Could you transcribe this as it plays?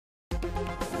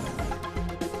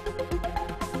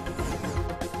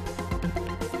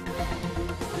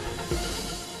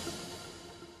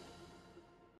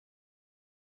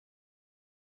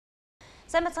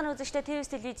Сайн бацхан үзэгчдээ ТV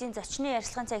телевизийн зочны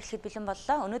ярилцлагын цаг эхлэхэд бэлэн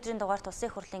боллоо. Өнөөдрийн дугаарт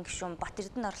Улсын их хурлын гишүүн Бат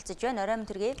Эрдэнэ оролцож байна. Орой минь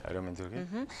төргий. Орой минь төргий.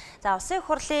 За Улсын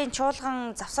их хурлын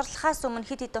чуулган завсарлахаас өмнө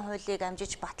хэд хэдэн хуулийг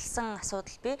амжиж баталсан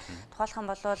асуудал бий. Тухайлх юм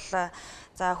бол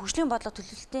за хөгжлийн бодлого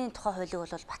төлөвлөлтийн тухай хуулийг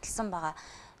бол баталсан байгаа.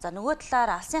 За нөгөө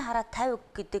талаар алсын хараа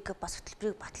 50 гэдэг бас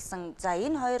хөтөлбөрийг баталсан. За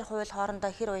энэ хоёр хууль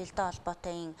хоорондоо хэр уялдаа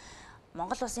холбоотой юм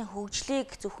Монгол улсын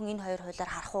хөгжлийг зөвхөн энэ хоёр хуулиар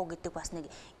харах уу гэдэг бас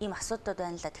нэг ийм асуудал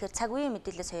байна л да. Тэгэхээр цаг үеийн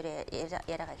мэдээлэлээс хоёр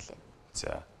яриагаа эхлэе.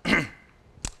 За.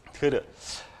 Тэгэхээр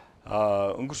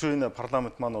өнгөрсөн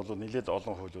парламент маань бол нэлээд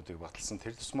олон хуулиудыг баталсан.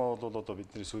 Тэр тусмаа бол одоо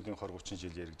бидний сүүлийн 20-30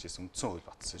 жил яригдсэн үндсэн хууль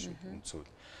баталсан шүү дээ. Үндсэн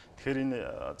хууль. Тэгэхээр энэ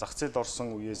зах зээлд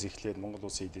орсон үеэс эхлээд Монгол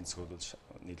улсын эдийн засаг бол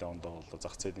нэлээд ондоо боллоо.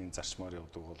 Зах зээлийн зарчмаар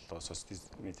явдаг боллоо.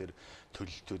 Социализмын тэр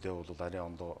төлөлтүүдээ бол арай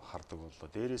ондоо хардаг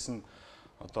боллоо. Дээрээс нь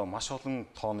одоо маш олон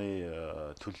тооны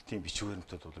төлөлтийн бичиг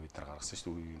баримтууд бол бид нар гаргасан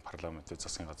шүү дээ. Үеийн парламентын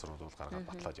засгийн газрууд бол гаргаад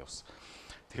батлаад явсан.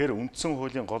 Тэгэхээр үндсэн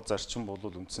хуулийн гол зарчим бол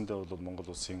үндсэндээ бол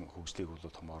Монгол улсын хөгжлийг бол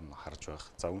томоор нь харж байх.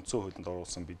 За үндсэн хуулинд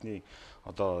оруулсан бидний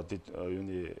одоо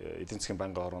юуны эдийн засгийн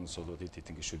банкны орооноос бол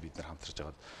эдийн гишүүд бид нар хамтарч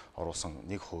агаад оруулсан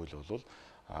нэг хууль бол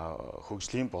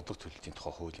хөгжлийн бодлого төлөлтийн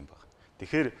тухай хууль юм байна.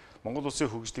 Тэгэхээр Монгол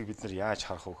улсын хөгжлийг бид нар яаж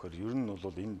харах вэ гэхээр ер нь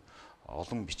бол энэ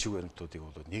олон бичиг баримтуудыг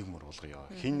бол нийгмээр болгоё.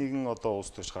 Хин нэгэн одоо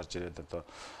улс төрч гарч ирээд одоо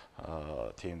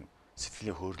тийм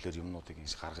сэтгэлийн хөөрлөөр юмнуудыг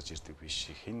ингэж гаргаж ирдэг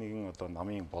биш. Хин нэгэн одоо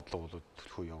намын бодлого бол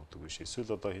төлхөө явуулдаг биш.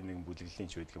 Эсвэл одоо хин нэгэн бүлэглэлийн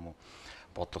ч байдаг юм уу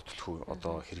бодлого төлхөө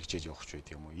одоо хэрэгжээж явах ч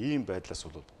байдаг юм уу. Ийм байдлаас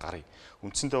бол гарыг.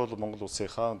 Үндсэндээ бол Монгол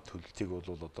улсынхаа төлөлтийг бол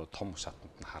одоо том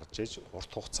шатанд нь харж ээж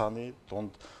урт хугацааны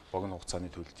дунд богино хугацааны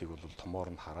төлөлтийг бол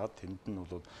томоор нь хараад тэнд нь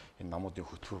бол энэ намуудын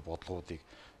хөтөлбөр бодлогуудыг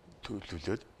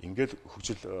төлөвлөлөөд ингээд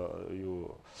хөгжил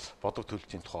юу бодлого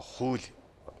төлөлтийн тухай хууль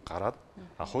гараад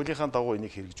хуулийнхаа дагуу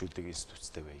энийг хэрэгжүүлдэг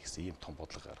институцтэй бай гэсэн ийм том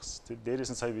бодлого гаргасан. Тэр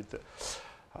дээрээс нь сая бид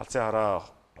алсын хараа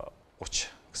 30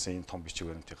 гэсэн энэ том бичиг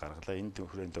баримтыг гаргалаа. Энэ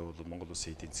хүрээндээ бол Монгол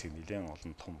улсын эдийн засгийн нэлээд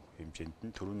олон том хэмжээнд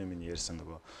нь түрүүний миний ярьсан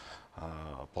нөгөө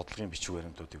бодлогын бичиг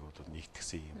баримтуудыг бол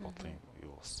нэгтгэсэн ийм бодлогын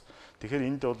юу болсон. Тэгэхээр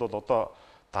энд бол одоо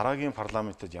дараагийн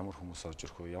парламентод ямар хүмүүс орж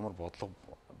ирэх вэ? Ямар бодлого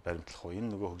баримтлах вэ?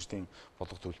 Энэ нөгөө хөгжлийн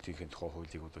бодлого төлөлтийн тухай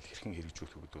хуулийг бол хэрхэн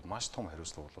хэрэгжүүлэх вэ гэдэг маш том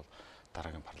хариуцлага бол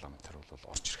дараагийн парламентаар бол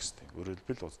орж ирэх хэрэгтэй. Өөрөөр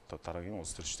хэлбэл дараагийн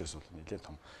улс төрчдөөс бол нэлээд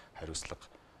том хариуцлага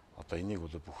одоо энийг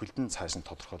бол бүхэлд нь цааш нь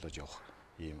тодорхойлож явах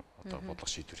ийм одоо бодлого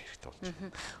шийдвэр хэрэгтэй болж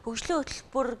байна. Хөгжлийн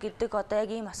хөтөлбөр гэдэг одоо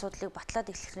яг ийм асуудлыг батлаад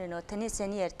эхлэхнээ нөгөө таны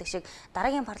саяны ярьдаг шиг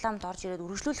дараагийн парламент орж ирээд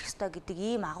үргэлжлүүлэх ёстой гэдэг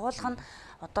ийм агуулга нь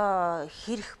одоо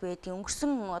хэрэг байдгийг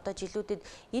өнгөрсөн одоо жилүүдэд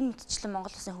энэ мэдчлэн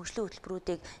Монгол улсын хөгжлийн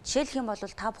хөтөлбөрүүдийг жишээлх юм бол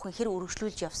та бүхэн хэр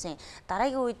үргэлжлүүлж явсан.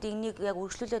 Дараагийн үед энийг яг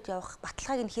үргэлжлүүлээд явах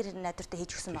баталгааг нь хэр найдвартай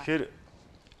хийж өгсөн байна. Тэгэхээр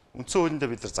үндсэн хуулиндаа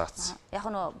бид нар заасан. Яг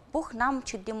нь бүх нам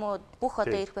ч гэдэг юм уу бүх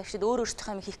одоо эрх баригчид өөр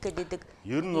өөрсдийнхөө юм хийх гэдэг.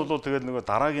 Ер нь бол тэгээд нөгөө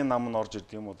дараагийн нам нь орж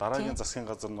ирдэг юм уу дараагийн засгийн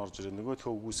газар нь орж ирээ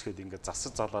нөгөөдхөө үгүйсгээд ингээд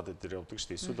засаж залаад идэр явдаг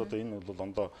шүү дээ. Эсвэл одоо энэ бол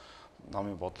ондоо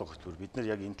намын бодлого хөтөлбөр бид нар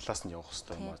яг энэ талаас нь явах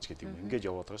хэрэгтэй юм ач гэдэг юм. Ингээд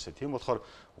яваад байгаа шүү дээ. Тийм болохоор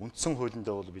үндсэн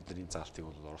хуулиндаа бол бид нар энэ заалтыг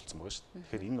бол оруулсан байгаа шүү дээ.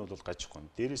 Тэгэхээр энэ бол гажихгүй.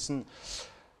 Дээрээс нь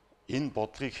энэ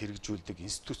бодлогыг хэрэгжүүлдэг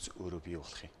институц өөрөө бий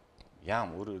болох юм.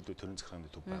 Яам өөрөө төрийн захиргааны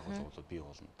төв байгууллага бол бий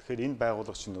болно. Тэгэхээр энэ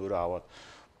байгууллага чинь өөрөө аваад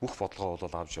бүх бодлогоо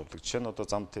бол авч явдаг. Жишээ нь одоо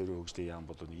зам тээврийн хөгжлийн яам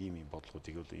бол ийм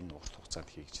бодлогуудыг бол энэ урт хугацаанд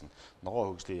хийх чинь.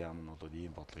 Ногоо хөгжлийн яам нь бол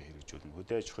ийм бодлогыг хэрэгжүүлнэ.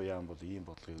 Хөдөө аж ахуйн яам бол ийм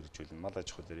бодлогыг хэрэгжүүлнэ. Мал аж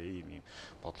ахуй дээр ийм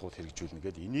бодлогууд хэрэгжүүлнэ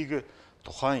гэдэг. Энийг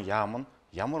тухайн яам нь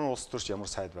ямар улс төрч ямар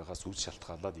сайд байгаас үл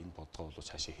шалтгаалаад энэ бодлогоо бол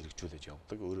цаашаа хэрэгжүүлж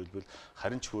явдаг. Өөрөөр хэлбэл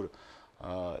харин ч хөр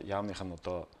яамных нь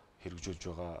одоо хэрэгжүүлж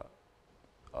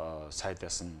байгаа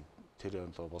сайдаас нь тэр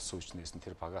одоо болсон хүчнээс нь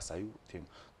тэр багаас аюу тийм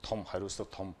том хариуцлага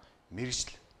том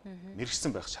мэрэгсэн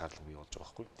байх шаардлага бий болж байгаа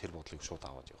байхгүй тэр бодлыг шууд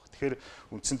аваад явах. Тэгэхээр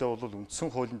үндсэндээ бол үндсэн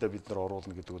хуулиндаа бид нар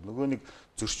оруулна гэдэг бол нөгөө нэг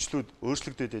зөрчлүүд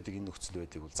өөрчлөгдөд байдаг энэ нөхцөл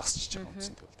байдлыг бол засчихж байгаа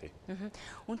үндсэндээ бол тийм.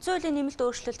 Үндсэн хуулийн нэмэлт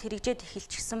өөрчлөлт хэрэгжээд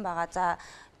эхэлчихсэн байгаа. За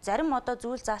зарим одоо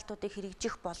зүйл заалтуудыг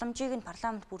хэрэгжих боломжийг нь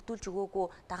парламент бүрдүүлж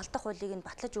өгөөгүй, дагалдах хуулийг нь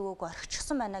батлаж өгөөгүй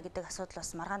орхичихсан байна гэдэг асуудал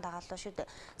бас маргаан дагааллаа шүү дээ.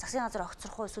 Засгийн газар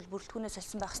огцрох уу эсвэл бүрэлдэхүүнээс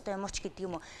олсон байх ёстой юм уу ч гэдэг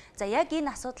юм уу. За яг энэ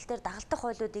асуудал дээр дагалдах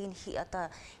хуулиудыг нь одоо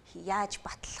яаж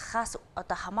батлахаас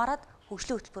одоо хамаарат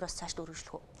хөгжлийн хөтөлбөрөөс цааш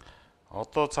өргөжлөх үү?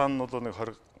 Одоо цаана бол нэг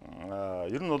 20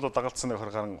 ер нь бол дагалдсан 20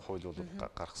 гаруй хууль бол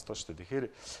гарах ёстой шүү дээ. Тэгэхээр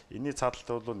энэний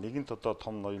цааталтаа бол нэгэнт одоо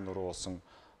том ноён нуруу болсон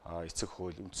эцэг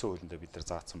хууль үндсэн хуулиндаа бид нар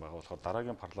заасан байгаа болохоор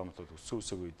дараагийн парламентод өссөн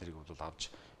үсээг эднэрийг бол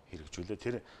авч хэрэгжүүлээ.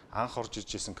 Тэр анх орж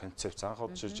ирж исэн концепц, анх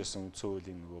орж ирж исэн үндсэн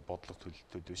хуулийн нөгөө бодлого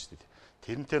төлөлтүүд байна шүү дээ.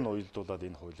 Тэрнтэй нь уялдуулаад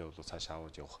энэ хуулийг бол цаашаа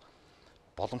аваад явах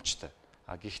боломжтой.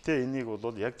 Гэхдээ энийг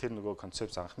бол яг тэр нөгөө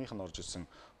концепц анхных нь орж ирсэн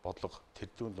бодлого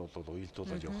тэрдүүнд бол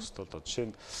уялдуулаад явах хэрэгтэй л доо. Жишээ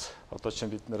нь одоо чинь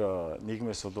бид нэр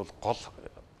нийгмээс бол гол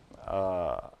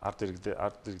ард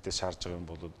иргэдээс шаарж байгаа юм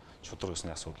бол шудраг ёсны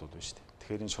асуудал байна шүү дээ.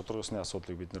 Тэгэхээр энэ шудраг усны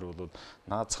асуудлыг бид нэр бол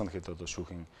наазах нь хэд одоо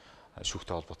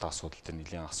шүүхтэй холбоотой асуудал дээр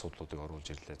нэлийн асуудлуудыг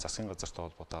оруулж ирлээ. Засгийн газартай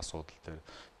холбоотой асуудал дээр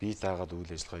бие даагаад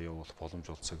үйл ажиллагаа явуулах боломж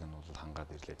олцоог нь бол хангаад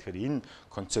ирлээ. Тэгэхээр энэ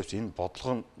концепт, энэ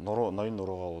бодлого нь ноён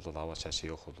нуруугаа бол аваад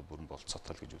шаашаа явах бол бүрэн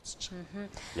болцоотой л гэж үзэж байна.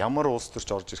 Ямар улс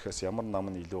төрч орж ирэхээс, ямар нам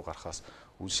нь илүү гарахаас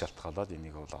үл шалтгаалаад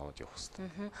энийг бол аваад явах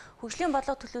хэрэгтэй. Хөгжлийн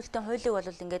бодлого төлөвлөлтийн хуулийг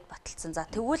бол ингээд баталсан. За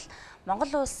тэгвэл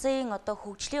Монгол улсын одоо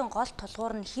хөгжлийн гол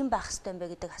тулгуур нь хэн байх ёстой юм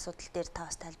бэ гэдэг асуудал дээр та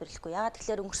бас тайлбарлахгүй. Яагаад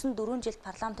тэгэхээр өнгөрсөн 4 жилд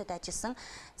парламентод ажилласан.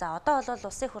 За одоо бол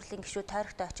улсын их хурлын гишүүд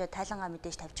тойрогтой очиод тайлангаа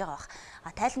мэдээж тавьж байгаа бах.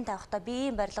 Тайлан тавихдаа би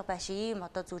ийм барилга байшин ийм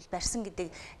одоо зүйл барьсан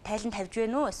гэдэг тайлан тавьж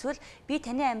байна уу? Эсвэл би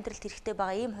таны амьдралд хэрэгтэй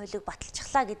байгаа ийм хуулийг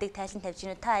баталчихлаа гэдэг тайлан тавьж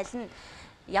байна уу? Та аль нь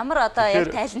ямар одоо яг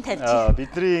тайлан тавьж байна?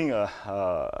 Бидний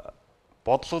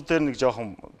бодлого дээр нэг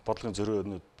жоохон бодлогын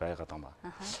зөрөөнүүд байгаад байгаа маа.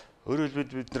 Өөрөөр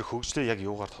хэлбэл бид нэр хөгжлөө яг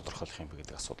юугаар тодорхойлох юм бэ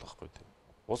гэдэг асуудал байхгүй тийм.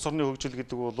 Улс орны хөгжил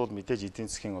гэдэг бол мэдээж эдийн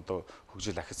засгийн одоо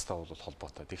хөгжил ахицтай бол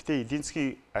холбоотой. Гэхдээ эдийн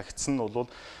засгийн ахиц нь бол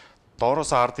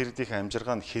доороос ард иргэдийн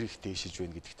амжиргаа нь хэрэг дээшиж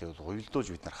байна гэдэгтээ бол уялдуулж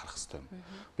бид нар харах хэрэгтэй юм.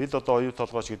 Бид одоо оюу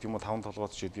толгойч гэдэг юм уу, таван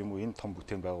толгойч гэдэг юм уу, энэ том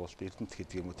бүтээн байгуулалт, эрдэнэт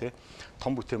гэдэг юм уу те.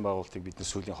 Том бүтээн байгуулалтыг бид нар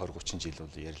сүүлийн 20 30 жил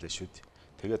бол ярьлаа шүү дээ.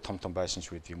 Тэгээд том байшинч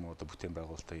гэдэг юм уу, одоо бүтээн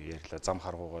байгуулалтыг ярьлаа. Зам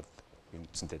харгуугаад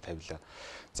үндсэндээ тавилаа.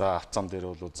 За авцам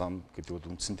дээр бол зам гэдэг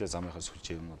бол үндсэндээ замынхаа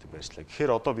сүлжээ юмнуудыг байршлаа.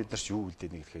 Тэгэхээр одоо бид нар ч юу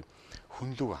үлдээне гэхээр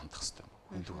хүнлүүг хандах хэрэгтэй юм.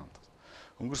 Хүнлүүг хандах.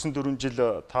 Өнгөрсөн 4 жил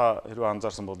та хэрвээ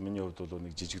анзаарсан бол миний хувьд бол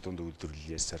нэг жижиг дунд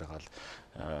үйлдвэрлэл ясаргаал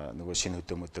нөгөө шинэ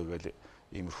хөдөөмөдөөгөл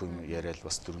иймэрхүү яриад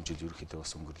бас 4 жил ерөөхдөө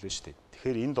бас өнгөрлөө шүү дээ.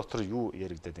 Тэгэхээр энэ дотор юу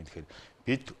яригадаад байна гэхээр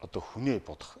бид одоо хүнээ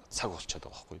бодох цаг болчиход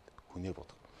байгаа байхгүй юу? Хүнээ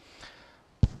бодох.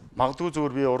 Магадгүй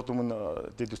зүгээр би урд өмнө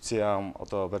дэд үтсийн яам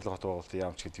одоо барилга хот байгуулалтын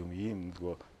яамч гэдэг юм ийм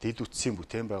нөгөө дэд үтсийн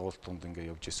бүтээн байгуулалтанд ингээ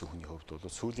явж исэн хүний хувьд бол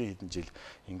сүүлийн хэдэн жил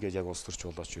ингээд яг улс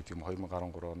төрч болооч гэдэг юм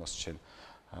 2013 оноос жишээ нь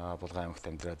Булган аймагт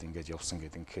амьдраад ингээд явсан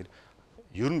гэдэг. Тэгэхээр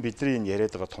ер нь бидний энэ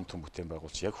яриад байгаа том бүтээн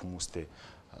байгуулалт яг хүмүүстэй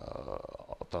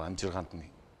одоо амжиргаанд нь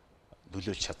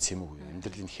нөлөөлж чадсан юм уу?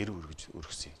 Амьдралын хэрэг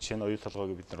өргөсөн. Жишээ нь оюу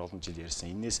толгойг бид нар олон жил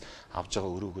ярьсан. Энээс авж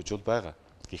байгаа өрөөгөж бол байгаа.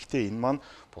 Гэхдээ энэ маань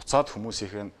буцаад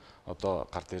хүмүүсийн одоо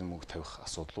гар дээр мөнгө тавих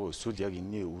асуудал уу эсвэл яг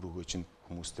энэний өрөөгөж нь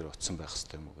хүмүүс дээр очсон байх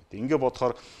хэрэгтэй юм уу гэдэг. Ингээ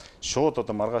бодохоор шууд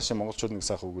одоо маргаашийн монголчууд нэг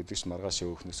сайхан үг гэдэг чинь маргаашийн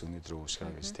өөхнөөс өнөөдрөө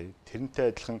уушгаа гэж тийм. Тэрнтэй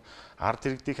адилхан ард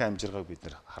иргэдийн амжиргааг бид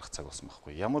нар харах цаг болсон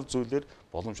байхгүй. Ямар зүйлээр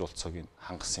боломж олцоог нь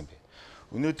хангасан юм бэ?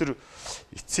 Өнөөдөр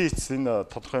эцсийн энэ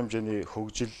тодорхой хэмжээний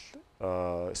хөгжил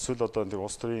эсвэл одоо нэг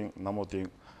улс төрийн намуудын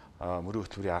мөрийн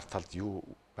хөтөлбөрийн ард талд юу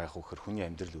байх вэ гэхээр хүний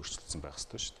амьдрал өөрчлөгдсөн байх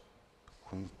хэрэгтэй шүү дээ.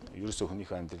 Ерөөсөө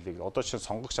хүнийхээ амьдралыг одоо чинь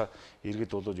сонгогч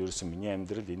иргэд бол ерөөсөө миний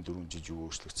амьдрал энэ 4 жил юу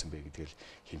өөрчлөгдсөн бэ гэдгээл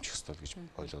хэмжих ёстой гэж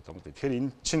ойлгоод байгаа юм. Тэгэхээр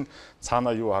энэ чинь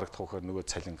цаанаа юу харагдах вэ гэхээр нөгөө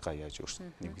цалингаа яаж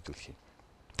нэмэгдүүлэх юм.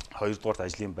 Хоёрдугаарт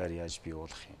ажлын байр яаж бий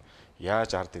болох юм.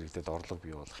 Яаж ард иргэдэд орлого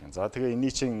бий болох юм. За тэгээ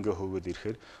энэний чинь ингээ хөөгөөд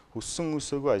ирэхээр хүссэн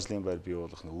өсөөгөө ажлын байр бий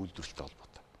болох нь үйлдвэрлэлтэй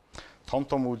холбоотой.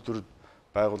 Том үйлдвэр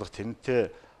байгуулах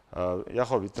тэрнтэй яг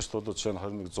хоо бид нарт бол жишээ нь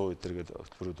 2100 эдэр гэдэг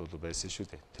хөтөлбөрүүд бол байсан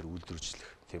шүү дээ. Тэр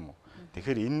үйлдвэржлэх тийм үү.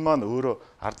 Тэгэхээр энэ маань өөрөө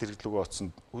ард иргэд рүү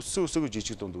очсон өсөөгөө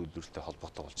жижиг дунд үйлдвэрлэлтэй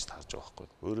холбоотой болж таарж байгаа байхгүй.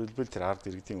 Өөрөөр хэлбэл тэр ард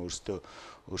иргэдийн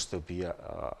өөрсдөө бие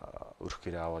өрх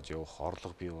гэрээ аваад явах,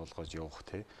 орлого бий болгож явах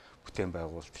тий бүтээн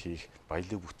байгуулалт хийх,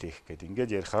 баялаг бүтээх гэдэг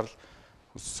ингээд ярихаар л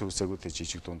өсөөгөө тэр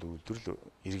жижиг дунд үйлдвэрлэл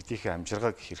иргэдийнхээ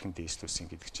амжиргааг хэрхэн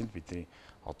дээшлүүлсэн гэдэг чинь бидний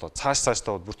одоо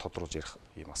цаашдаа бүр тодруулж ярих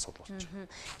юм асуудал болж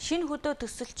байна. Шинэ хөдөө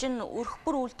төсөл чинь өрх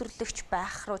бүр үйлдвэрлэгч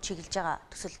байх руу чиглэж байгаа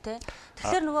төсөл тий.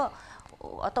 Тэгэхээр нөгөө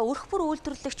одоо өрх бүр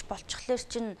үйлдвэрлэгч болчихлоор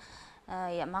чинь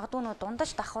магадгүй нөгөө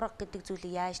дундаж давхарга гэдэг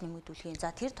зүйлийг яаж нэмэгдүүлэх юм.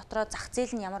 За тэр дотроо зах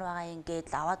зээл нь ямар байгаа юм гээд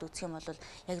аваад үзэх юм бол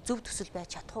яг зөв төсөл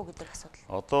байж чадах уу гэдэг асуудал.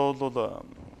 Одоо бол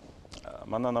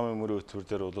манай намын мөрийн хөтөлбөр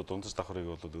дээр бол дундаж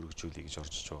давхаргыг бол өргөжүүлэе гэж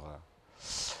орж иж байгаа.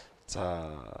 За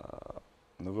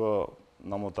нөгөө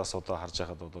намуудаас одоо харж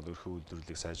байхад бол өрхөө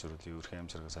үйлдвэрлэлийг сайжруулъя, өрхийн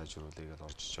амжиргааг сайжруулъя гэж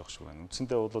орж иж байгаа шүү байна.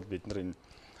 Үндсэндээ бол бид нар энэ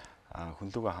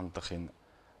хүнлүүгээ хандах энэ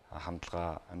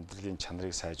хандлага, амьдралын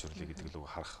чанарыг сайжруулъя гэдэг л үг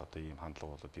харах одоо ийм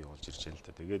хандлага бол бий болж ирж байна л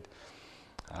да. Тэгээд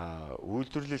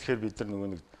үйлдвэрлэлэхээр бид нар нөгөө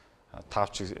нэг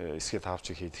эсгээ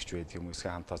таавчиг хийдэгч байдаг юм уу,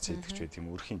 эсгээ хамтаац хийдэгч байдаг юм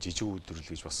уу, өрхийн жижиг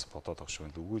үйлдвэрлэл гэж бас бодоод байгаа шүү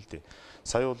байна. Үгүй л дээ.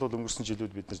 Сая бол өнгөрсөн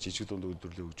жилүүд бид нар жижиг дунд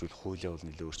үйлдвэрлэлийг хөгжүүлэх хуулиа бол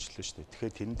нэлээд өөрчлөлөө шүү дээ.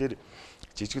 Тэгэхээр тэрэн дээр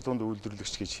жижиг дунд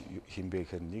үйлдвэрлэгч гэж хэмбэ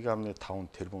гэхээр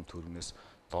 1.5 тэрбум төгрөгнөөс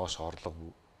доош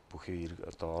орлого бүхий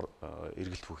одоо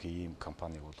эргэлт бүхий ийм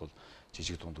компаниг бол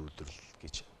жижиг дунд үйлдвэрлэл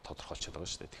гэж тодорхойлчиход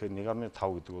байгаа шүү дээ. Тэгэхээр 1.5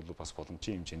 гэдэг бол бас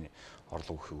боломжийн хэмжээний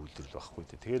орлого бүхий үйлдвэрлэл байхгүй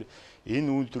дээ. Тэгэхээр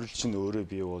энэ үйлдвэрлэл чинь өөрөө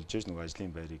бий болж ээж нэг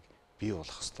ажлын байрыг бий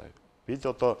болох хэрэгтэй. Бид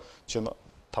одоо чинь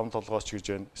таван толгойч гэж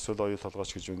байна, эсвэл оюу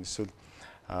толгойч гэж байна, эсвэл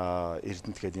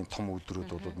эрдэнэт гэдэг энэ том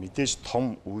үйлдвэрүүд бол мэдээж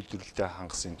том үйлдвэрлэлтэй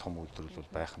хангасан том үйлдвэрлэл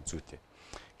бол байх нь зүйтэй.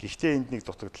 Гэхдээ энд нэг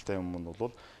дутагдaltaй юм нь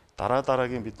бол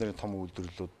дараагийн бидний том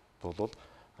үйлдвэрлэлүүд бол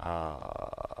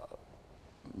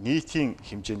нийтийн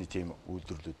хэмжээний тийм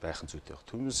үйлдвэрлэлүүд байх нь зүйтэй баг.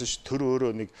 Түүнээс төр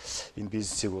өөрөө нэг энэ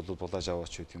бизнесийг бол булааж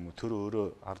аваач гэдэг юм уу, төр өөрөө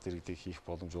ард иргэдийг хийх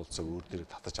боломж олцоо өөр дээр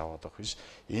татаж аваад авах биш.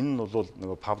 Энэ нь бол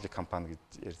нөгөө public company гэж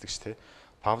ярьдаг ч тийм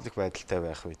паблик байдалтай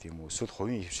байх байт юм уу, эсвэл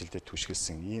хувийн хвшилтэд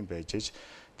түшгэлсэн ийм байж аж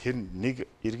тэр нэг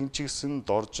иргэнчигсэн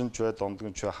доржинч бай,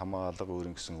 дондгонч бай хамаалга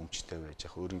өөрийн гэсэн өмчтэй байж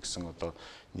ах, өөрийн гэсэн одоо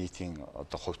нийтийн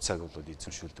одоо хувьцааг бол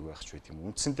эзэмшүүлдэг байх ч байт юм.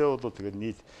 Үндсэндээ бол тэгээд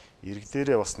нийт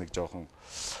иргэдээрээ бас нэг жоохон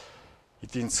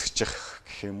эдийн засгчих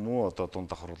гэх юм уу, одоо дунд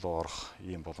давхар руу орох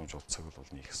ийм боломж олцоог бол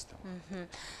нээх хэрэгтэй.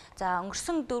 За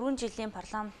өнгөрсөн 4 жилийн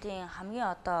парламентын хамгийн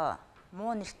одоо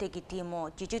муу нэртэй гэдэг юм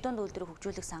уу, жижиг дунд үйлдвэрийг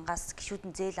хөгжүүлэх сангаас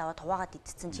гишүүд нь зээл аваад хуваагаад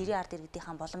идсэн, чирийн ард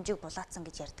иргэдийнхээ боломжийг булаацсан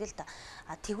гэж ярьдаг л да.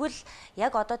 Тэгвэл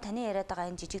яг одоо таны яриад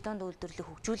байгаа энэ жижиг дунд үйлдвэрлэлийг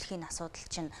хөгжүүлэхийн асуудал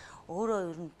чинь өөрөө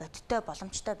ер нь бодиттой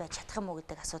боломжтой байж чадах юм уу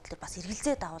гэдэг асуудлыг бас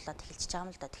эргэлзээ дагуулад эхэлж байгаа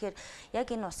юм л да. Тэгэхээр яг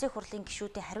энэ улсын хурлын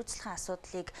гишүүдийн хариуцлагын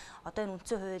асуудлыг одоо энэ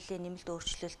үндсэн хуулийн нэмэлт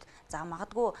өөрчлөлт за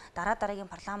магадгүй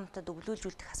дараагийн парламентод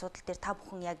өглөөлжүүлэх асуудал дээр та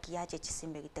бүхэн яг яаж ажилласан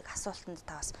юм бэ гэдэг асуултанд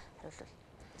та бас хариулвал.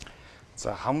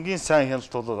 За хамгийн сайн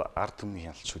хяналт бол ард түмний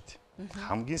хяналт шүү дээ.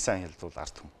 Хамгийн сайн хяналт бол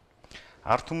ард түмэн.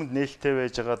 Ард түмэнд нээлттэй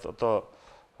байжгаад одоо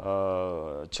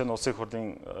чинь улсын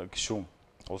хурлын гишүүн,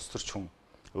 улс төрч хүн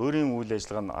өөрийн үйл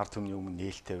ажиллагаа нь ард түмний өмнө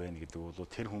нээлттэй байна гэдэг бол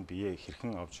тэр хүн бие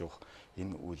хэрхэн авч явах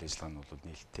энэ үйл ажиллагаа нь бол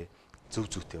нээлттэй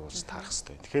зүйтэй болж таарах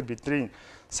хэрэгтэй. Тэгэхээр бидний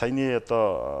саяны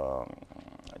одоо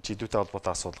жидүүтэй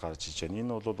холбоотой асуудал гарч иж байна.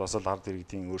 Энэ бол бас л ард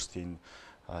иргэдийн өөрсдийн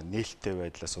нээлттэй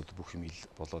байдлаас бол бүх юм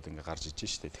болоод ингээ гарч иж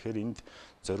штэ. Тэгэхээр энд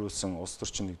зориулсан улс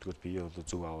төрчин нэгдүгээр бие бол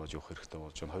зөв аваад явах хэрэгтэй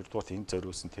болж байна. Хоёрдугаар энд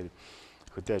зориулсан тэр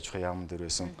хөдөө аж ахуйн яамн дээр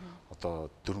байсан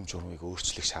одоо дүрм журмыг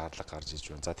өөрчлөх шаардлага гарч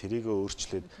иж байна. За тэрийг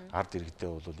өөрчлөөд ард иргэдээ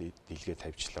бол дийлгээ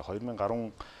тавьчлаа.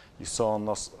 2019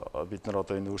 оноос бид нар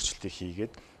одоо энэ өөрчлөлтийг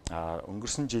хийгээд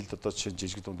өнгөрсөн жилд одоо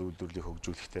жижиг дунд үйлдвэрлэлийг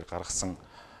хөгжүүлэхээр гаргасан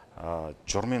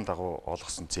журмын дагуу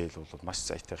олгосон зээл бол маш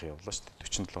сайтайхан явлаа шүү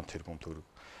дээ. 47 тэрбум төгрөг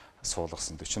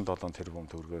суулгасан, 47 тэрбум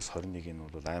төгрөгөөс 21-ийг нь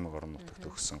бол аймаг орон нутагт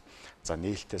өгсөн. За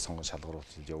нээлттэй сонгон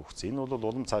шалгаруулалт явагдсан. Энэ бол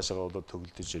улам цаашаа бол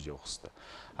төгөлдөж явах хэрэгтэй.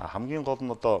 Хамгийн гол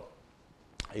нь одоо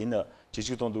энэ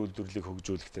жижиг дунд үйлдвэрлэлийг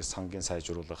хөгжүүлэхдээ сангийн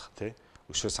сайжруулах,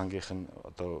 өшөө сангийнх нь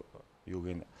одоо юуг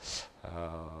нь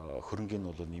хөрөнгийг нь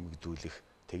бол нэмэгдүүлэх.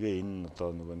 Тэгээ энэ нь одоо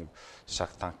нөгөө нэг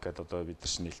шаг танк гэдэг одоо бид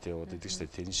нар нээлттэй яваад идэг шүү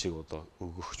дээ. Тэр шиг одоо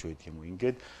өгөхч байдаг юм уу.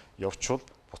 Ингээд явчвал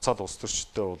буцаад улс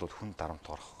төрчтэй бол хүн дарамт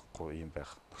орохгүй юм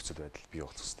байх нөхцөл байдал бий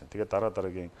болох хэрэгтэй. Тэгээ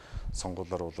дараагийн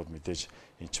сонгуулиар бол мэдээж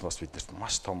эн чинь бас биднэрт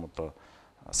маш том одоо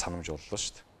санамж боллоо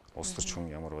шүү дээ. Улс төрч хүн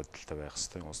ямар байдалтай байх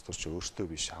хэрэгтэй. Улс төрч өөртөө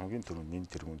биш хамгийн түрүүнд нэн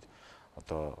тэргуунд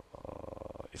одоо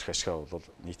эрх ашгаа бол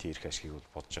нийтийн эрх ашгийг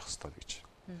бол бодож явах хэрэгтэй гэж.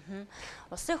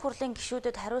 Улсын хурлын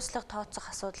гишүүдэд хариуцлага тооцох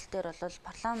асуудал дээр бол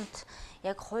парламент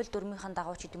яг хууль дүрмийнхэн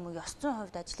дагуу ч гэдэм үү ёс зүйн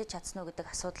хувьд ажиллаж чадсан уу гэдэг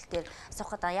асуудал дээр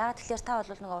асуухад яагаад тэгэхээр та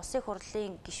бол нэг улсын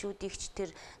хурлын гишүүдийг ч тэр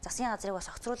засгийн газрыг бас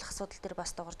огцруулах асуудал дээр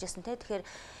бас дуурж ирсэн те. Тэгэхээр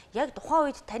яг тухайн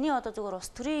үед таны одоо зүгээр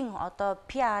улс төрийн одоо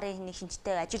PR-ийн нэг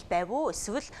шинжтэй ажил байв уу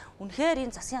эсвэл үнэхээр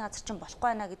энэ засгийн газар чинь болохгүй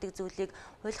байна гэдэг зүйлийг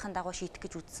хуулийнхын дагуу шийдэх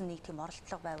гэж үзсэн нэг тийм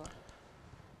оролдлого байв уу?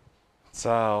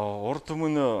 За урд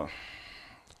өмнө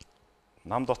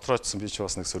нам дотроочсон би ч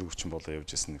бас нэг сөргөвчин болоо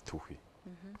явж исэн нэг түүхий.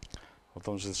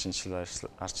 Уламжлал шинжилгээ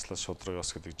арчлал шудраг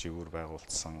ёс гэдэг жигүүр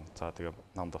байгуулсан. За тэгээ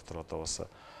нам дотор одоо бас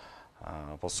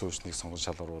боловсон хүчнийг сонгон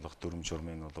шалгаруулах дүрм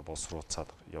журмын бол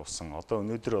боловсруулцаад явсан. Одоо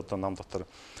өнөөдөр одоо нам дотор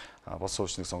боловсон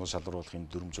хүчнийг сонгон шалгаруулахын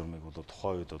дүрм журмыг бол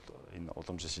тухайн үед бол энэ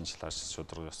уламжлал шинжилгээ арчлал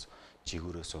шудраг ёс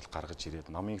жигүүрээс бол гаргаж ирээд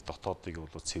намыг дотоодыг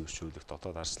бол цэвэршүүлэх,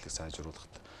 дотоод арчлалыг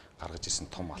сайжруулахад гаргаж исэн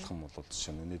том алхам бол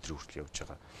жишээ нь өнөөдөр хүртэл явж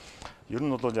байгаа. Ер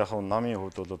нь бол яг намын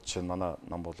хувьд бол жишээ нь манай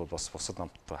нам бол бас бусад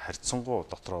намтай харьцангуй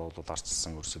дотроо бол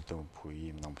арчилсан өрсөлдөөн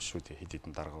бүхий ийм нам биш үү. Хэд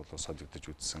хэдэн дарга бол солигдож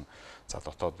үтсэн. За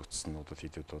дотоод бүтсэн нь бол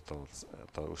хэд хэд одоо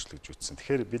өөрчлөгдөж үтсэн.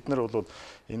 Тэгэхээр бид нар бол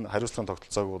энэ хариуцлагын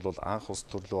тогтолцоог бол анх улс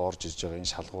төрлөө орж иж байгаа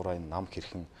энэ шалгуураа нам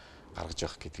хэрхэн гаргаж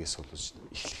явах гэдгээс бол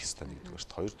эхлэх хэрэгтэй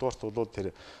нэгдүгээрт. Хоёрдугаарт бол тэр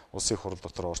улсын хурал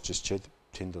дотор орж ичээд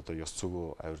тэнд одоо ёс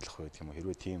зүйгөө авирлах байдаг юм.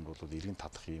 Хэрвээ тийм бол иргэн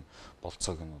татах юм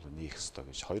болцоог нь бол нээх хэрэгтэй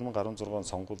гэж. 2016 он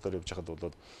сонгуул дээр явж байхад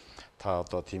бол та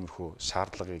одоо тиймэрхүү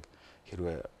шаардлагыг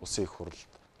хэрвээ улсын их хурлд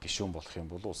гишүүн болох юм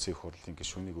бол улсын их хурлын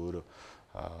гишүүнийг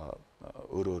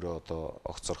өөрөө одоо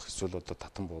огцорох эсвэл одоо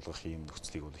татан буулгах юм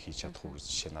нөхцөлийг бол хийж чадах уу гэж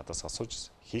жишээ надаас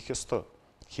асууж хийх ёстой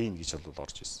хийн гэж бол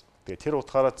орж ирсэн. Тэгээ тэр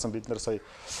утгаараадсан бид нар сая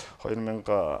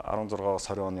 2016-аас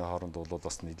 20 оны хооронд бол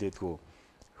бас нэлээдгүй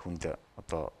хүнд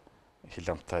одоо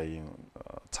хил амтай ийм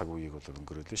цаг үеийг бол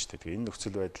өнгөрөөлөө шүү дээ. Тэгээ энэ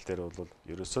нөхцөл байдал дээр бол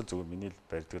ерөөсөө зөвхөн миний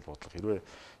барьдаг бодлого хэрвээ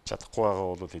чадахгүй байгаа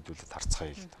бол хэдүүлээд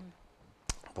харцгаая л да.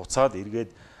 Буцаад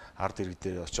эргээд ард ирэг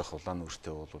дээр очих улаан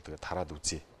нүртэй бол тэгээд хараад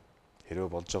үзье.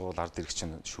 Хэрвээ болж байгаа бол ард ирэг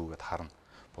чинь шүүгээд харна.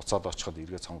 Буцаад очиход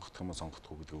эргээ сонгох юм уу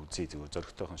сонгохгүй гэдгийг үзье. Зүгээр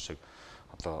зөрөгтэйхэн шиг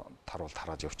одоо таруул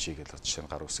тараад явчихъя гэж жишээ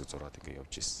нь гар үсэг зураад ингэ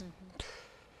явж ирсэн.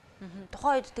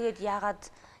 Тухайн үед тэгээд яагаад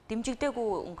дэмжигдээгүй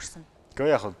өнгөрсөн?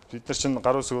 Гэхдээ яг бид нар чинь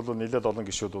гар үсэг бол нэлээд олон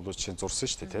гişүүд бол чинь зурсан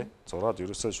шүү дээ тий. Зураад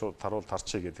ерөөсөө шууд таруул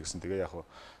тарчъя гэдгийгсэн. Тэгээ яг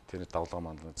тэр давлага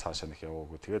маань цаашаа нэх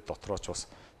яваагүй. Тэгээд дотроо ч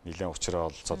бас нэлээд уучраа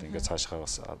олцоод ингээд цаашаа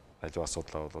бас аливаа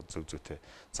асуудлаа бол зөв зүйтэй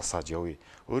засааж явъя.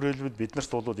 Өөрөөр хэлбэл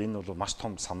биднэрт бол энэ бол маш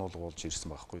том сануулга болж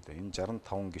ирсэн байхгүй дээ. Энэ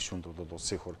 65 гишүүнд бол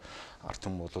улсын хур ард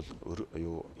түмэн бол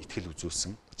юу ихтгэл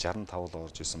үзүүлсэн. 65 л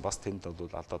орж ирсэн. Бас тэнд бол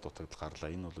алдаа дутагдал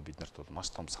гарлаа. Энэ бол биднэрт бол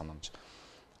маш том санамж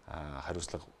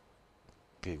хариуцлага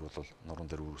гийг бол нуруунд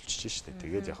дээр үргэлжлэж штэ.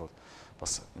 Тэгээд яг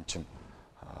бас эн чин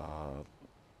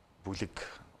бүлэг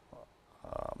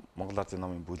Монгол Ардын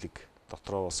намын бүлэг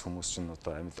дотроо бас хүмүүс чинь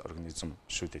одоо амьд организм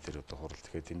шүү дээ тэр одоо хурал.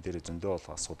 Тэгэхээр энэ дээр зөндөө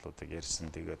бол асуудлуудыг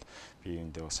ярьсан. Тэгээд бие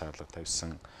биендээ бас шаардлага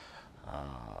тавьсан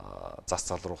зас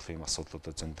залруулах юм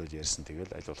асуудлуудад зөндөө ярьсан.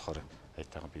 Тэгэл аль болохоор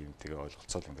аятайхан бие биентэйгээ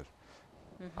ойлголцоод ингээд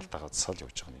алдаагаа засаал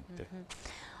явж байгаа юм дээ.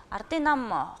 Ардын нам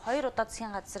 2 удаа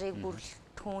засгийн газрыг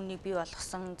бүрэлдэхүүнийг бий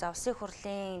болгосон, за улсын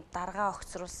хурлын даргаа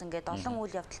огцруулсан гэдэг олон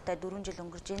үйл явдалтай 4 жил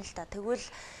өнгөрж ийн л та. Тэгвэл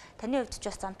таны хувьд ч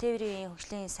бас зам тээврийн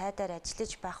хөгжлийн сайдаар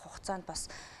ажиллаж байх хугацаанд бас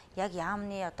яг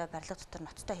яамны одоо барилга дотор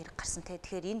ноцтой хэрэг гарсан те.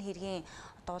 Тэгэхээр энэ хэргийн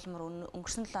одоо улмөр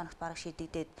өнгөрсөн 7 хоногт бараг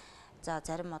шийдэгдээд за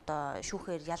зарим одоо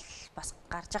шүүхээр ял бас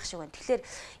гарч ах шиг байна. Тэгэхээр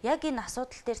яг энэ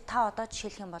асуудал дээр та одоо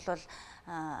жишээлх юм бол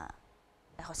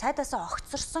яг сайдаасаа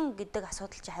огцорсон гэдэг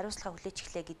асуудал чи хариуцлага хүлээж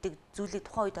эхлэе гэдэг зүйлийг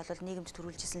тухайн үед бол нийгэмд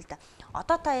төрүүлжсэн л да.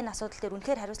 Одоо та энэ асуудал дээр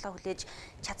үнэхээр хариуцлага хүлээж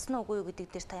чадсан уугүй юу гэдэг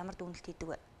дээр та ямар дүгнэлт хийдэг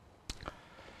вэ?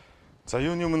 За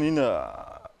юуны өмнө энэ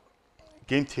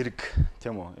гэмт хэрэг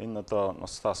тийм үү? Энэ одоо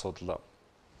ноцтой асуудал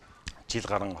жил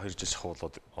гарan 2 жил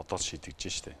шахуулаад одоо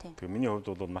шийдэгдэж штэ. Тэгээ миний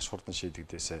хувьд бол маш хурдан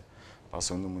шийдэгдээсээ бас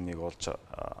өнөө мөнийг олж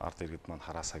ард иргэд маань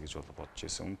хараасаа гэж бол бодож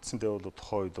байсан. Үндсэндээ бол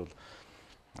тухайн үед бол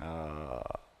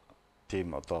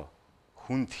тийм одоо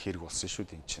хүнд хэрэг болсон шүү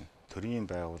дээ чинь. Төрийн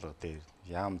байгууллага дээр,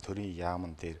 төрийн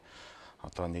яамн дээр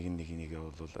одоо нэг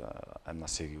бол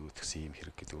амнасыг юу гэдгсэн юм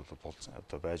хэрэг гэдэг бол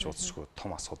одоо байж болцсохгүй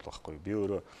том асуудал байхгүй. Би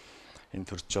өөрөө энэ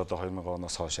төрч одоо 2000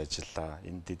 оноос хойш ажиллаа.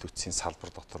 Энэ дэд үтсийн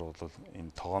салбар дотор бол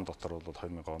энэ тогоон дотор бол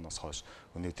 2000 оноос хойш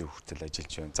өнөөдөр хүртэл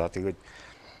ажиллаж байна. За тэгээд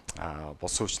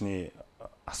бус хүчний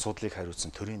асуудлыг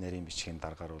хариуцсан төрийн нарийн бичгийн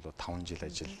дараагаар бол 5 жил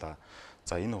ажиллаа.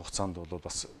 За энэ хугацаанд бол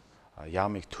бас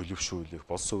яамыг төлөвшүүлэх,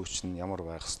 болсон хүч нь ямар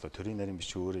байх ёстой, төрийн нарийн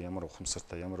бичиг өөрөө ямар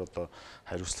ухамсартай, ямар одоо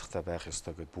хариуцлагатай байх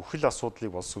ёстой гэдэг бүхэл асуудлыг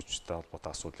болсон хүчтэй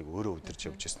холбоотой асуудлыг өөрөө удирж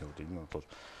явж ирсэн үү. Энэ бол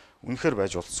үнэхээр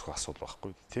байж болцсохгүй асуудал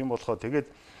байхгүй. Тийм болохоор тэгээд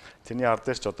тэрний ард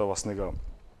дээр ч одоо бас нэг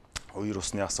хоёр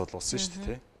усны асуудал болсон шүү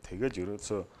дээ. Тэгээд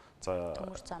ерөөсөө за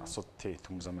асуудал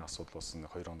төмөр замын асуудал болсон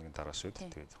 2 хоногийн дараа шүү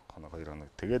дээ. Тэгээд хоног 2 хоног.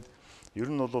 Тэгээд ер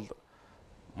нь бол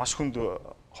маш хүнд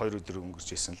 2 өдөр өнгөрч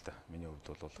ирсэн л да. Миний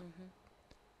хувьд бол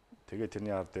тэгээ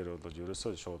тэрний ард дээр бол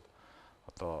ерөөсөө шууд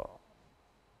одоо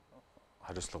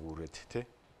хариуцлага үүрээд тий.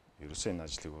 Ерөөсөө энэ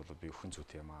ажлыг бол би өхөн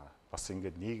зүйт юм аа. Бас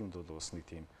ингээд нийгэмд бол бас нэг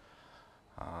тийм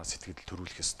сэтгэл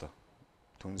төрүүлэх ёстой.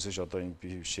 Түүнээсээ одоо энэ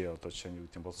бие бишээ одоо жишээ нь юу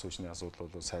гэдэг нь болсон хүчний асуудал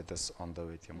бол сайдаас ондоо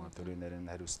байд юм аа. Төрийн нарийн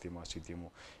хариуцт юм аа ч гэдэг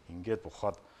юм уу. Ингээд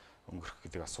бухаад өнгөрөх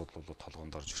гэдэг асуудал бол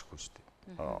толгоонд орж ирэхгүй шүү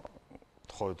дээ.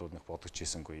 Тухайн үед нэг бодож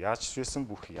ийсэнгүй. Яаж ч байсан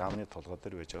бүх яамны толгой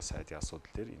дээр байж байгаа сайдын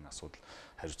асуудал дээр энэ асуудал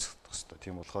хариуцагдах ёстой.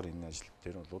 Тийм болохоор энэ ажил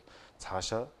дээр бол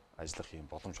цаашаа ажиллах юм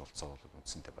боломж олцоо бол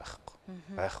үндсэндээ байхгүй.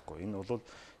 Байхгүй. Энэ бол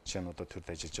жишээ нь одоо төрд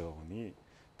ажиллаж байгаа хүний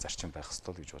зарчим байх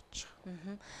ёстой л гэж бодож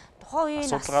байгаа. Тухайн үеийн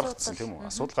асуудал гаргацсан тийм үү?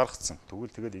 Асуудал гаргацсан.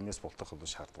 Тэгвэл тэгээд энэс болтох бол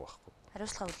шаардлагатай байхгүй.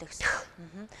 Хариуцлага хүлээх гэсэн.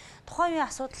 Тухайн үеийн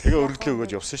асуудал тэгээ өргөдлөө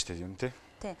өгөөж явсан шүү дээ юм тий.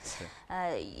 Тийм.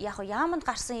 Яг яаманд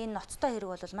гарсан энэ ноцтой хэрэг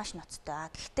бол маш ноцтой.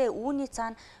 Гэхдээ үүний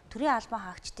цаана төрийн албан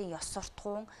хаагчдын ёс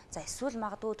суртахуун, за эсвэл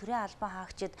магадгүй төрийн албан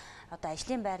хаагчид одоо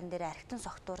ажлын байран дээр архитан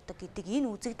согтуурдаг гэдэг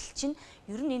энэ үзэгдэл чинь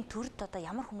ер нь энэ төрд одоо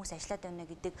ямар хүмүүс ажиллаад байна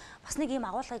гэдэг бас нэг ийм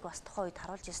агуулгыг бас тухайн үед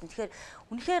харуулж ирсэн. Тэгэхээр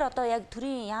үнэхээр одоо яг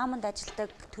төрийн яаманд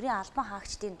ажилладаг төрийн албан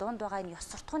хаагчдын дунд байгаа энэ ёс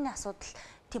суртахууны асуудал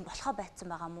тийм болохоо байцсан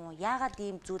байгаа мó? Яагаад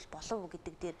ийм зүйл болов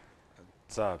гэдэг дээр.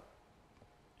 За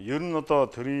ер нь одоо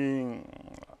төрийн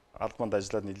албанд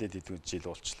ажиллаад нэлээд хэдэн жил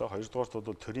болчлоо. Хоёрдугаарт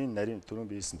бол төрийн нарийн төрийн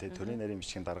биесэн төрийн нарийн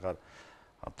бичгийн дараагаар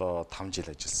одоо 5 жил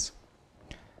ажилласан.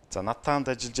 За надтай хамт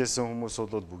ажиллаж байсан хүмүүс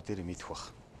бол бүгдээрээ мэдэх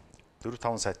бах.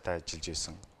 4-5 сайттай ажиллаж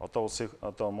байсан.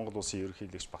 Одоо Монгол улсын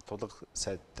ерөнхийлөгч Батулга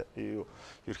сайд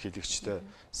ерөнхийлөгчтэй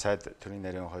сайд төрийн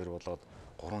нарийн 2 болоод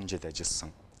 3 жил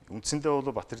ажилласан. Үндсэндээ бол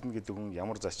Бат Эрдэнэ гэдэг хүн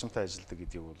ямар зарчимтай ажилладаг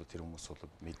гэдгийг бол тэр хүмүүс бол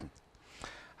мэднэ.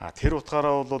 Тэр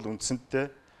утгаараа бол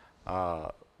үндсэндээ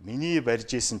миний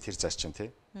барьж исэн тэр зарчим тий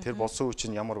Тэр болсон үе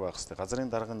чинь ямар байх хэвээр, газрын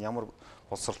дарга нь ямар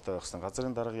боловсралтай байх хэвээр,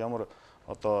 газрын дарга ямар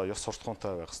одоо ёс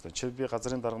суртахуунтай байх хэвээр. Чи би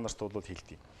газрын дарга нарт бол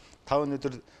хэлдэг. Та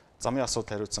өнөөдөр замын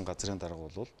асуудал хариуцсан газрын дарга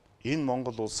бол энэ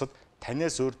Монгол улсад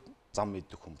танаас өөр зам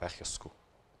мэддэг хүн байх ёсгүй.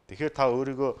 Тэгэхээр та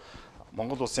өөрийгөө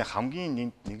Монгол улсын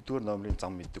хамгийн нэгдүгээр номерын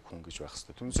зам мэддэг хүн гэж байх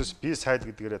хэрэгтэй. Түүнээс би сайд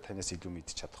гэдгээрээ танаас илүү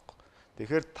мэдчих чадахгүй.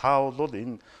 Тэгэхээр та бол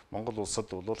энэ Монгол улсад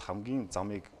бол хамгийн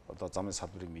замыг одоо замын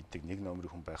салбарыг мэддэг нэг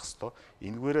номерын хүн байх ёстой.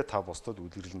 Энэгээрээ та бусдад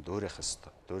үлгэрлэн дөөрөх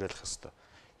ёстой, дөөрэлэх ёстой.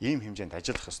 Ийм хэмжээнд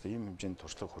ажиллах ёстой, ийм хэмжээнд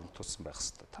туршлага хөрөнгөтүүлсэн байх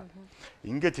ёстой та.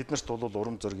 Ингээд тэднэрт бол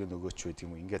урам зоригийн нөгөөч байд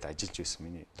юм уу? Ингээд ажиллаж байсан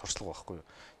миний туршлага байхгүй юу?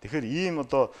 Тэгэхээр ийм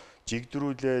одоо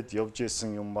жигдрүүлээд явж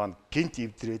исэн юм маань гинт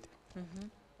эвдрээд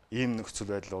ийм нөхцөл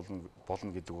байдал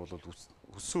болно гэдэг бол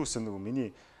өссөн үсэн нэг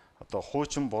миний одоо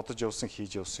хуучин бодож явсан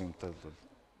хийж явсан юмтай бол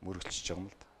мөрөгчж байгаа юм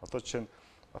л да. Одоо жишээ нь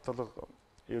Баталга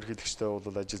ерөнхийлөгчтэй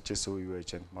бол ажиллаж байсан үе байж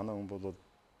байна. Манай хүн бол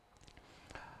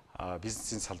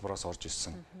бизнесийн салбараас орж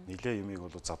ирсэн. Нилээ юмыг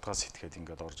бол задгаас сэтгээд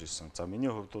ингээд орж ирсэн. За миний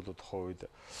хувьд бол тухайн үед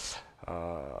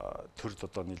төрд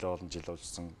одоо нилээ олон жил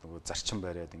олжсэн нөгөө зарчим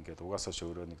бариад ингээд угаасаа ч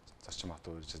өөрөө нэг зарчим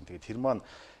хатуу ирсэн. Тэгээд тэр маань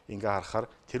ингээ харахаар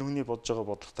тэр хүний бодож байгаа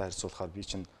бодлоготой харьцуулахаар би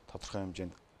чинь тодорхой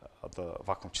хэмжээнд одоо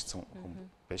вакуумчсан хүн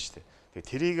байж тээ. Тэгээд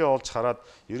тэрийгээ олж хараад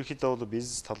ерөнхийдөө бол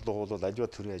бизнес тал руу бол аливаа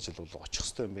төрлийн ажил бол очих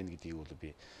хэрэгтэй юм байна гэдгийг бол би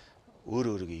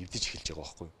өөрийгөө эвдэж эхэлж байгаа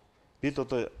байхгүй юу. Бид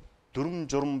одоо дүрм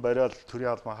журм бариад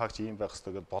төрийн албан хаагч ийм байх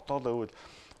хэрэгтэй гэж бодоод байвал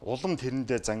улам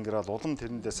тэрэндээ зангираад улам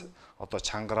тэрэндээ одоо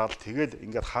чангараал тэгээд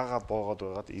ингээд хаагаад боогод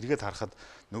байгаад эргээд харахад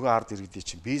нөгөө ард иргэдийн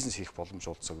чинь бизнес хийх боломж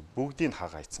олцоо бүгдийг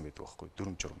хаагаа хийцэн байдаг байхгүй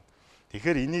дүрм журм.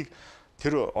 Тэгэхээр энийг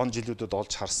тэр он жилүүдэд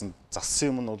олж харсан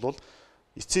зассан юм нь бол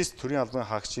эцэс төрийн албан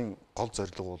хаагчийн гол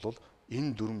зорилго бол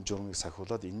энэ дүрм журмыг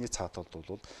сахиулаад энэний цааталд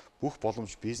бол бүх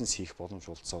боломж бизнес хийх боломж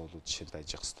олцоо бол жишээ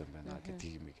байж явах хэрэгтэй юм байна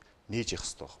гэдгийг юм нээж явах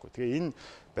хэрэгтэй байхгүй. Тэгээ энэ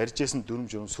барьжсэн дүрм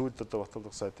журм сүйд одоо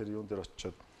Баталга сая тэр юун дээр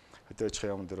очиод хөдөөжих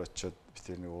яам дээр очиод би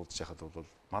тэрнийг уулзж яхад бол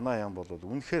манай яам бол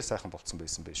үнэхээр сайхан болцсон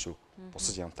байсан байх шүү.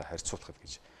 Бусад яамтай харьцуулахад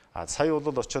гэж. Сая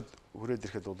бол очиод хүрээд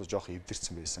ирэхэд бол жоох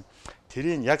эвдэрсэн байсан.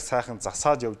 Тэрийг яг сайхан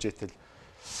засаад явж итэл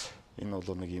энэ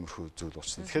бол нэг иймэрхүү зүйл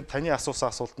болчихсон. Тэгэхээр таны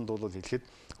асуусан асуултанд бол хэлэхэд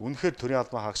үнэхээр төрийн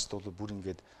албан хаагчд бол бүр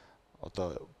ингээд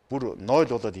одоо бүр 0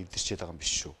 болоод эвдэрчээд байгаа юм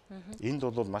биш шүү. Энд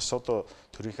бол маш одоо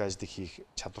төрийнхөө ажлыг хийх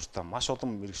чадвартай маш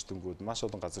олон мэрэгчдэнгүүд, маш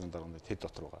олон газрын даргууд тэд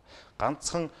дотор байгаа.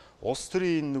 Ганцхан улс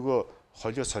төрийн энэ нөгөө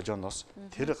холио солионоос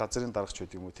тэр газрын даргач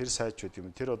байд юм уу, тэр сайдч байд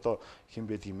юм уу, тэр одоо хэн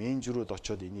байдгийг менежерүүд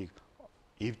очиод энийг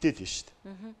эвдээд байна шүү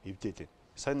дээ. Эвдээд байна.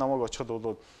 Сайн намайг очиход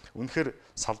бол үнэхээр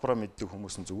салбараа мэддэг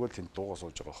хүмүүс нь зүгээр л тэнд дуугаа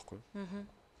сууж байгаа байхгүй юу?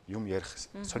 Юм ярих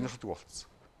сонирхолтой болцсон.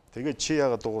 Тэгээд чи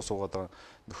яагаад дуугаа суугаад байгаа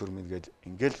нөхөр минь гээд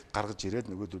ингээл гаргаж ирээд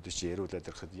нөгөөдүүдээ чи яриулаад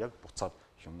ирэхэд яг буцаад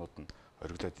юмнууд нь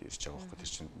ориглоод ирж байгаа байхгүй.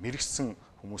 Тэр чинь мэрэгсэн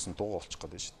хүмүүс нь дуугаа олчих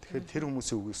гээд байна шүү. Тэгэхээр тэр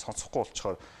хүмүүсийн үгийг сонсохгүй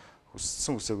болчихоор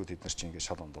хүссэн үсээгүй тэд нар чи ингээд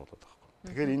шал ондоо болоод байгаа байхгүй.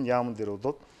 Тэгэхээр энэ яамн дээр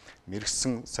бол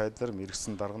мэрэгсэн сайдар,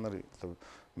 мэрэгсэн дарга нар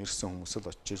мэрэгсэн хүмүүс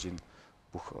л очиж энэ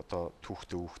бүх одоо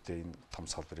түүхтэй энэ том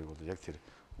салбарыг бол яг тэр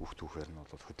бүх түүхээр нь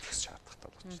бол хөдөлгөх шаардлагатай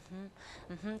болж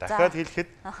байна. Дахиад хэлэхэд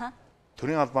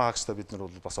төрийн албан хаагчтай бид нар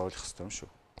бол бас ойлгох хэрэгтэй юм шүү.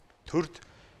 Төрд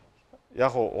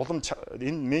яг улам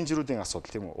энэ менежерүүдийн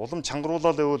асуудал тийм үү? Улам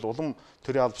чангаруулаад байвал улам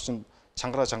төрийн албачин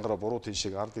чангараа буруу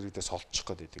тийшээ ард иргэдээс олчих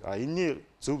гээд байдаг. Энэний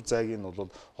зөв зайг нь бол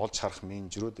олж харах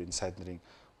менежерүүд энэ сайд нарын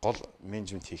гол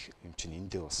менежмент хийх юм чинь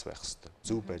эндээ бас байх хэрэгтэй.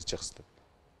 Зөв барьж явах хэрэгтэй.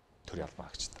 Төрийн албан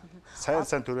хаагчтай.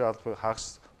 Сайн төрийн албан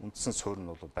хаагч үндсэн суурь нь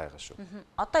бол байгаа шүү.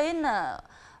 Одоо энэ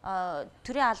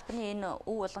төрийн албаны энэ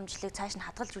өв уламжлалыг цааш нь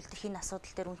хадгалж үлдэх энэ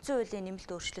асуудал дээр үндсэн хуулийн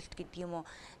нэмэлт өөрчлөлт гэдэг юм уу?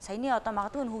 Саяны одоо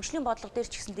магадгүй хөгжлийн бодлого дээр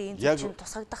ч гэсэндээ энэ зүйл чинь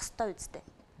тусгагдах ёстой үстэй.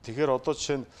 Тэгэхээр одоо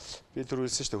жишээ нь би түр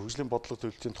хэлсэн шүү дээ хөгжлийн бодлого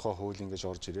төлөлтийн тухай хууль ингэж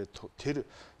орж ирээд тэр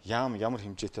яам ямар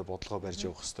хэмжээтэй бодлогоо барьж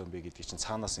явах ёстой юм бэ гэдгийг чинь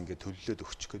цаанаас ингэ төлөвлөлөөд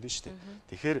өгчих гээд байна шүү дээ.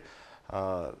 Тэгэхээр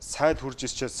сайд хурж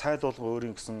ирчээд сайд болгоо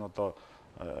өөрийн гэсэн одоо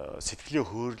сэтгэлийн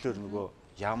хөөрлөөр нөгөө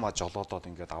яамаа жолоодоод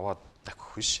ингээд аваад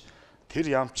давхих биш.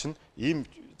 Тэр яам чинь ийм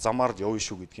замаар явна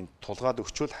шүү гэдгийг тулгаад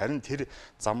өгчвөл харин тэр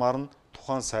замаар нь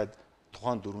тухайн сайд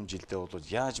тухайн 4 жилдээ бол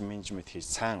яаж менежмент хийж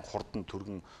сайн хурдан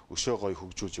түргэн өшөө гой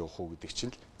хөгжүүлж явах уу гэдэг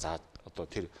чинь за одоо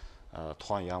тэр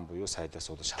тухайн яам буюу сайдаас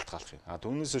бол шалтгааллах юм.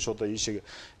 Түүнээс ч одоо ийшээ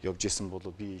явж исэн бол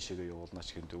би ийшээгээ явуулнаа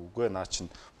ч гэдэг үгүй наа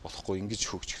чинь болохгүй ингэж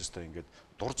хөгжих ёстой ингээд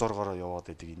дур зоргоороо яваад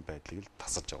байдаг энэ байдлыг л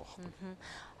тасалж байгаа байхгүй.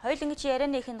 Хоёул ингэж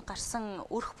ярианых нь гарсан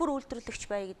өрх бүр үйлдвэрлэгч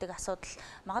бай гэдэг асуудал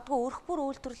магадгүй өрх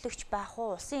бүр үйлдвэрлэгч байх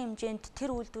уу улсын хэмжээнд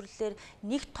тэр үйлдвэрлэлээр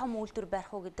нэг том үйлдвэр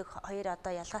барих уу гэдэг хоёр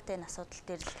одоо ялгаатай энэ асуудал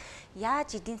дээр л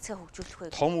яаж эдийн засгаа хөгжүүлэх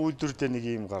вэ? Том үйлдвэрдээ нэг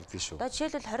юм гардаг шүү. Одоо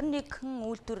жишээлбэл 21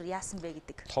 үйлдвэр яасан бэ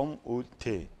гэдэг. Том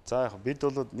тий. За яг бид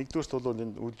бол нэгдүгээрт бол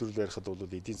энэ үйлдвэрлэл ярихад бол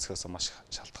эдийн засгаас маш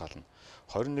шалтгаална.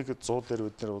 21 100 дээр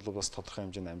бид нар бол бас тодорхой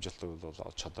хэмжээний амжилтыг бол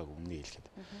олж чадаагүй өмнө хэлэхэд.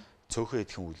 Цөөхөн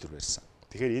эдхэн үйлдвэр барьсан.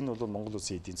 Тэгэхээр энэ бол Монгол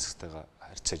улсын эдийн засгтайгаа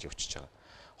харьцаж явчихж байгаа.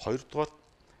 Хоёрдугаар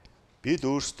бид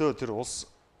өөрсдөө тэр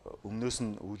улс өмнөөс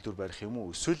нь үйлдвэр барих юм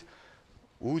уу эсвэл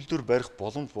үйлдвэр барих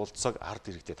боломж болцоог ард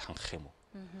иргэдэд хангах юм уу?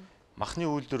 Махны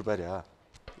үйлдвэр бариа.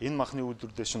 Энэ махны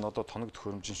үйлдвэр дээр шин одоо тоног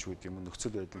төхөөрөмжийн шүү гэдэг юм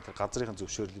нөхцөл байдал тэр газрын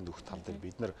зөвшөөрлийн нөхөх тал дээр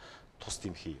бид нар тус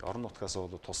тийм хий. Орон нутгаас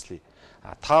бол туслая.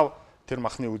 Та тэр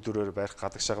махны үйлдвэрээр барих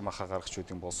гадагшаага махаа гаргах шүү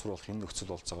гэдэг боловсруулах энэ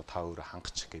нөхцөл болцоогоо та өөрөө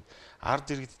хангачих гээд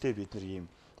ард иргэдтэй бид нар ийм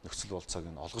нөхцөл болцоог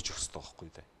нь олгож өгөх хэрэгтэй байхгүй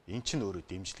да. Энэ чинь өөрөө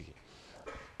дэмжлэг юм.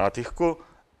 Тэгэхгүй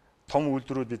том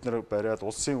үйлдвэрүүд бид нар бариад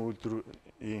улсын үйлдвэр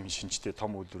ийм шинжтэй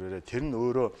том үйлдвэрээрээ тэр нь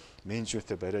өөрөө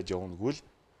менежментээ бариад явнаггүй л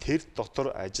тэр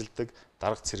дотор ажилдаг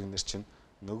дарга цэрэгнэр чинь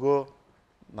нөгөө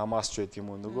намаас ч байд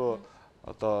юм уу нөгөө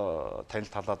одоо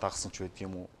танил талаа дагсан ч байд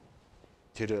юм уу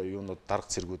тэр юунууд дарга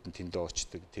цэргүүд нь тэндээ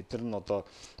очдөг. Тэд нар нь одоо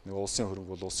нэг улсын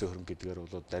хөрөнгө бол улсын хөрөнгө гэдгээр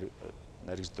бол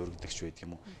нарийж дөргидэгч байд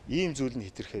юм уу. Ийм зүйл нь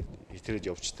хитрээд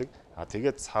явждаг.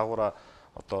 Тэгээд цаагаараа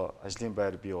одоо ажлын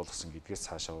байр бий болгосон гэдгээс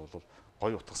цаашаа бол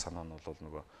гой утга санаа нь бол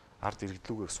нөгөө ард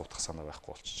иргэдлүүгээр суудах санаа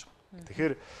байхгүй болчихж байгаа.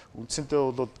 Тэгэхээр үндсэндээ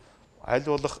бол аль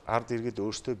болох ард иргэд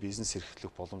өөрсдөө бизнес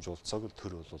эрхлэх боломж олцоог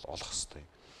төр бол олох хэрэгтэй.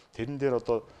 Тэрэн дээр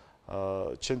одоо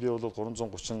чинь би бол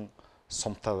 330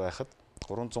 сумтай байхад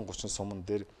 330 сумн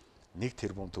дээр 1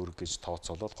 тэрбум төгрөг гэж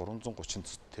тооцоолоод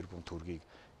 330 тэрбум төгрөгийг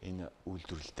энэ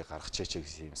үйлдвэрлэлтэд гаргачаач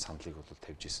гэсэн юм саналыг бол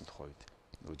тавьж исэн тухай үед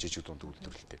нөгөө жижиг дунд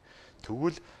үйлдвэрлэлтэй.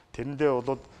 Тэгвэл тэрэндээ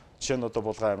бол жишээ нь одоо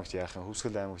Булган аймагт яах юм,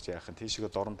 Хөвсгөл аймагт яах юм, тийшээгээ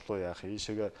Дорондлоо яах юм,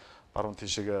 ийшээгээ баруун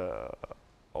тийшээгээ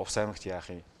Увс аймагт яах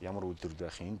юм, ямар үйлдвэрлэл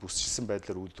байх юм, энэ бүсчилсэн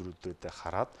байдлаар үйлдвэрлэлүүдээ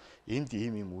хараад энд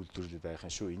ийм үйлдвэрлэл байх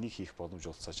юм шүү, энийг хийх боломж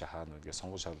олцоо чи хаана вэ гэж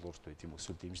сонгуул шалгуурт байт юм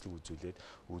эсвэл дэмжлэг үзүүлээд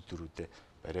үйлдвэрүүдээ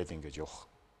бариад ингэж явах.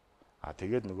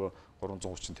 Тэгээд нөгөө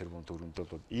 330 тэрбум төгрөгөнд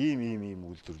бол ийм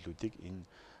үйлдвэрлэлүүдийг энэ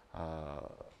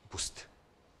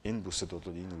бүсэд бол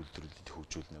энэ үйлдвэрлэлийг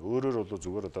хөгжүүлнэ. Өөрөөр бол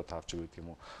зүгээр одоо тавч гэдэг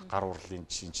юм уу, гар урлалын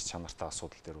шинж чанартай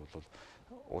асуудал дээр бол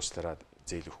уучлаарай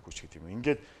зээл өгөхгүй ч гэдэг юм.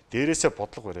 Ингээд дээрээсээ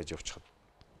бодлого бариад явчихад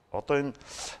одоо энэ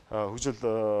хөгжил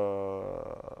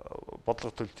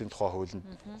бодлого төлөлтийн тухай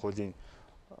хуулийн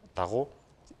дагуу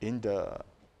энд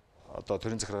одоо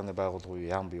төрийн захиргааны байгууллагын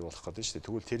яам бий болох гэдэг шүү дээ.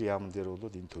 Тэгвэл тэр яамн дээр бол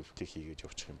энэ төлөлтийг хийгээд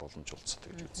явуучих юм боломж олцсон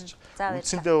гэж үзэж байгаа.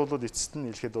 Үндсэндээ бол эцэст нь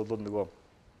хэлэхэд бол нөгөө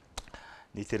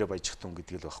нийтээрээ баяжих тун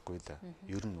гэдэг л байхгүй да.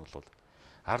 Ер нь бол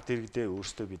ард иргэдээ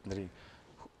өөрсдөө бидний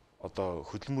одоо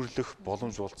хөдөлмөрлөх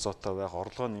боломж олцоотой байх,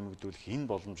 орлогоо нэмэгдүүлэх энэ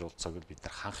боломж олцоог бид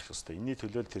нар хангах ёстой. Энэний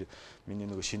төлөө тэр миний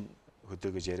нөгөө шинэ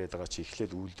хөдөө гэж яриад байгаа чи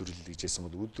эхлээд үйлдвэрлэл гэжсэн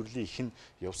бол үйлдвэрлэлийн их нь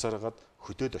явсараад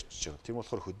хөдөөд очиж байгаа. Тийм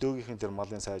болохоор хөдөөгийнхэн тэр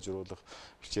малын сайжруулах,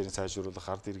 бичээрийн сайжруулах,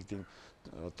 ард иргэдийн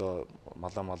одоо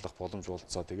малаа маллах боломж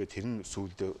олцоо. Тэгээд тэр нь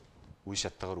сүүлдээ үе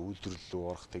шаттайгаар үйлдвэрлэл рүү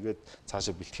орох. Тэгээд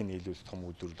цаашаа бэлтгэн нийлүүл том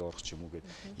үйлдвэрлэл орох ч юм уу гэд.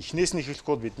 Эхнээс нь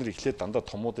эхлэхгүй бол бид нар эхлээд дандаа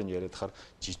томуудыг яриад хахаар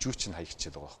жижүүч нь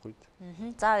хаягчаад байгаа байхгүй.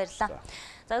 За баярлалаа.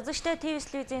 За үзэгчдээ ТV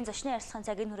телевизийн зочны ярилцлагын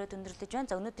цаг энэ хүрээд өндөрлөж байна.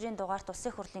 За өнөөдрийн дугаарт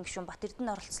Улсын их хурлын гишүүн Бат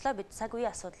Эрдэнэ оролцлоо. Бид цаг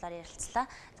үеийн асуудлаар ярилцлаа.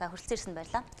 За хүрэлцэн ирсэнд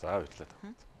баярлалаа. За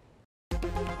баярлалаа.